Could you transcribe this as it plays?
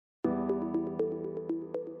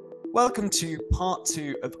Welcome to part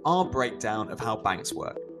 2 of our breakdown of how banks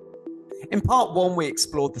work. In part 1, we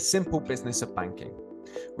explored the simple business of banking,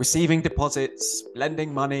 receiving deposits,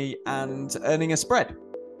 lending money, and earning a spread.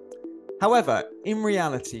 However, in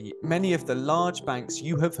reality, many of the large banks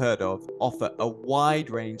you have heard of offer a wide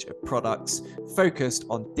range of products focused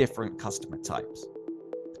on different customer types.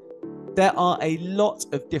 There are a lot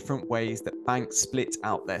of different ways that banks split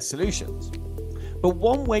out their solutions. But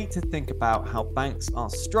one way to think about how banks are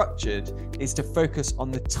structured is to focus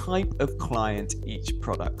on the type of client each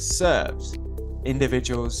product serves: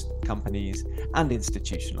 individuals, companies, and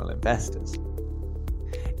institutional investors.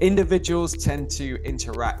 Individuals tend to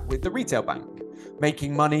interact with the retail bank,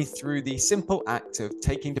 making money through the simple act of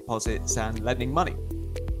taking deposits and lending money.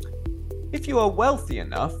 If you are wealthy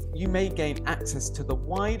enough, you may gain access to the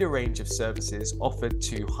wider range of services offered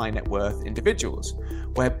to high net worth individuals,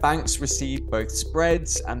 where banks receive both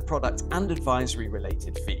spreads and product and advisory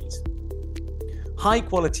related fees. High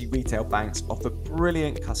quality retail banks offer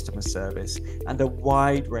brilliant customer service and a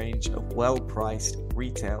wide range of well-priced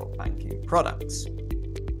retail banking products.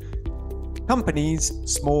 Companies,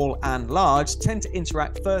 small and large, tend to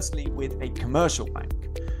interact firstly with a commercial bank,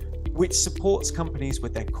 which supports companies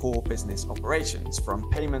with their core business operations, from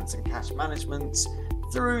payments and cash management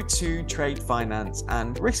through to trade finance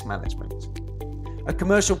and risk management. A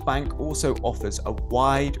commercial bank also offers a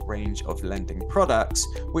wide range of lending products,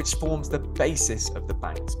 which forms the basis of the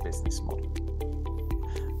bank's business model.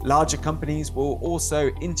 Larger companies will also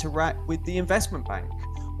interact with the investment bank,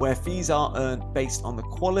 where fees are earned based on the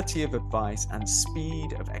quality of advice and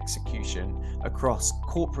speed of execution across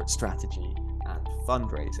corporate strategy and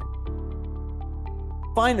fundraising.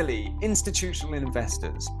 Finally, institutional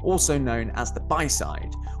investors, also known as the buy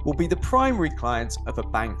side, will be the primary clients of a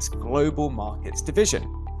bank's global markets division.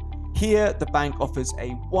 Here, the bank offers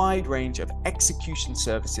a wide range of execution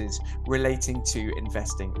services relating to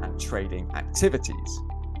investing and trading activities.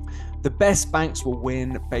 The best banks will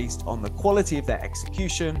win based on the quality of their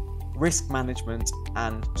execution, risk management,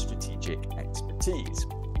 and strategic expertise.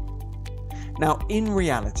 Now, in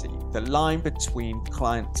reality, the line between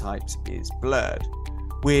client types is blurred,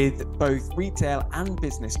 with both retail and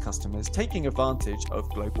business customers taking advantage of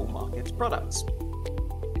global markets products.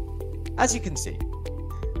 As you can see,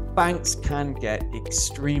 banks can get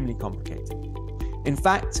extremely complicated. In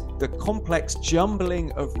fact, the complex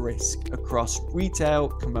jumbling of risk across retail,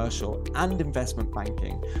 commercial, and investment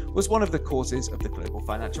banking was one of the causes of the global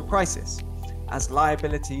financial crisis, as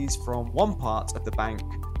liabilities from one part of the bank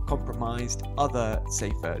compromised other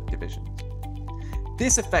safer divisions.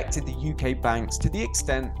 This affected the UK banks to the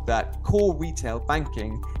extent that core retail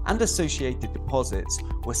banking and associated deposits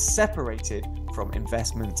were separated from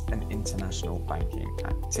investment and international banking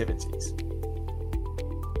activities.